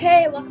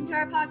Hey, welcome to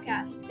our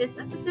podcast. This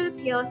episode of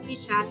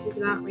PLSD Chats is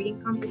about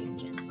reading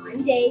comprehension.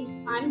 I'm Dade.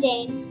 I'm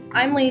Dayne.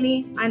 I'm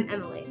Lanie. I'm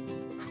Emily.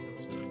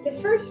 The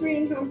first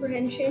reading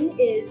comprehension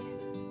is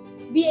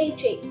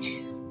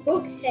BHH,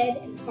 Book, Head,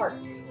 and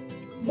Heart.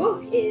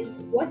 Book is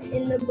what's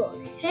in the book.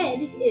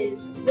 Head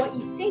is what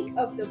you think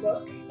of the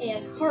book,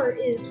 and heart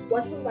is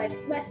what the life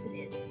lesson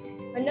is.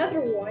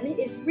 Another one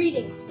is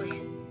reading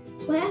plan.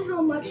 Plan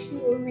how much you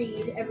will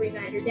read every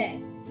night or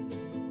day.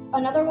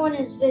 Another one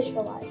is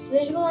visualize.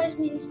 Visualize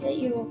means that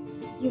you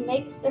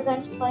make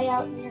events play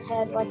out in your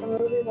head like a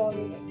movie while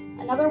reading.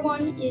 Another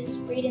one is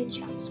read in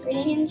chunks.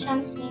 Reading in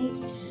chunks means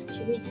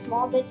to read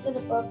small bits of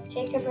the book,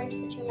 take a break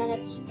for 2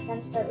 minutes,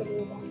 then start reading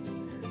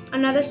again.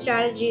 Another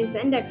strategy is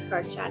the index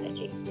card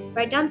strategy.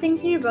 Write down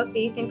things in your book that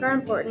you think are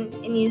important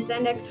and use the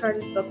index card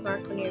as a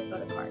bookmark when you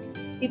refill the card.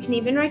 You can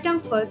even write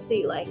down quotes that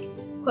you like.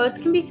 Quotes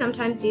can be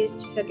sometimes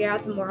used to figure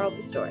out the moral of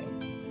the story.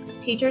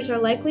 Teachers are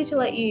likely to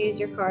let you use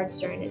your cards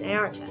during an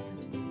AR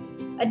test.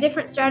 A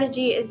different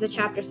strategy is the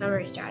chapter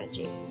summary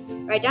strategy.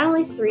 Write down at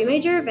least 3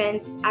 major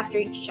events after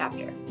each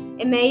chapter.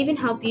 It may even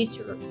help you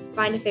to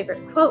find a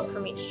favorite quote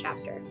from each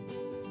chapter.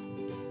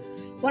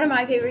 One of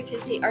my favorites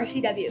is the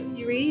RCW.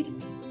 You read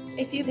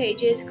a few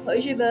pages,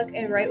 close your book,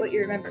 and write what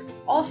you remember.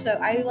 Also,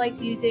 I like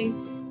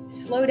using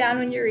slow down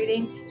when you're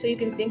reading so you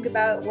can think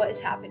about what is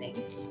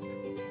happening.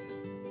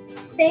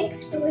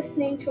 Thanks for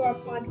listening to our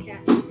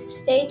podcast.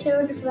 Stay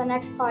tuned for the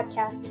next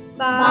podcast.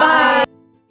 Bye.